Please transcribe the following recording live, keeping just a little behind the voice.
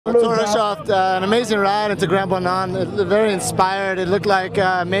Thor Hushovd, an amazing ride into Grand Bonan, very inspired. It looked like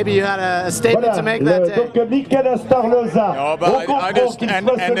maybe you had a statement to make that day. No, but I just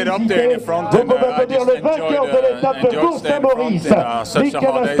ended up there in the front, and I just enjoyed staying in front in such a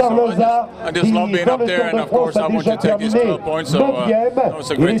hard day. So I just love being up there, and of course I want to take these 12 points, so it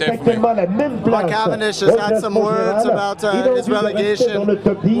was a great day for me. Mark Cavendish has had some words about his relegation.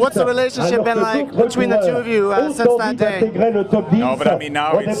 What's the relationship been like between the two of you since that day? No, but I mean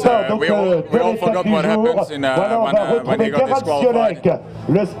now it's we all forgot what happens in when he got disqualified.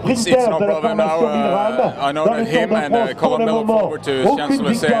 It's no problem now. I know that him and Columbia look forward to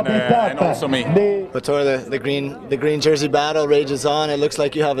Champs-Élysées and also me. But Thor, the green jersey battle rages on. It looks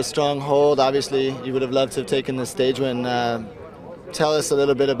like you have a strong hold. Obviously, you would have loved to have taken the stage win. Tell us a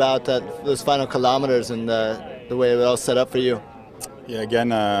little bit about those final kilometers and the way it all set up for you. Yeah, again,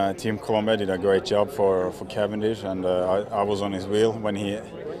 Team Columbia did a great job for Cavendish, and I was on his wheel when he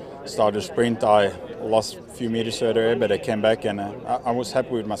started the sprint. I lost a few meters further, but I came back, and I was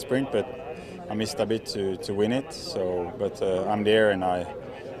happy with my sprint, but I missed a bit to win it. So, but I'm there, and I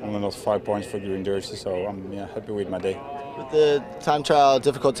only lost 5 points for green jersey, so I'm happy with my day. With the time trial,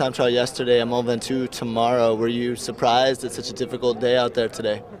 difficult time trial yesterday, and Mont Ventoux tomorrow, were you surprised it's such a difficult day out there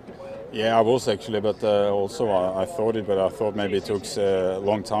today? Yeah, I was actually, but also I thought it, but I thought maybe it took a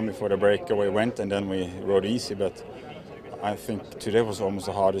long time before the breakaway went, and then we rode easy. But I think today was almost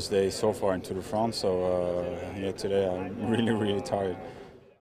the hardest day so far in Tour de France. So yeah, today I'm really tired.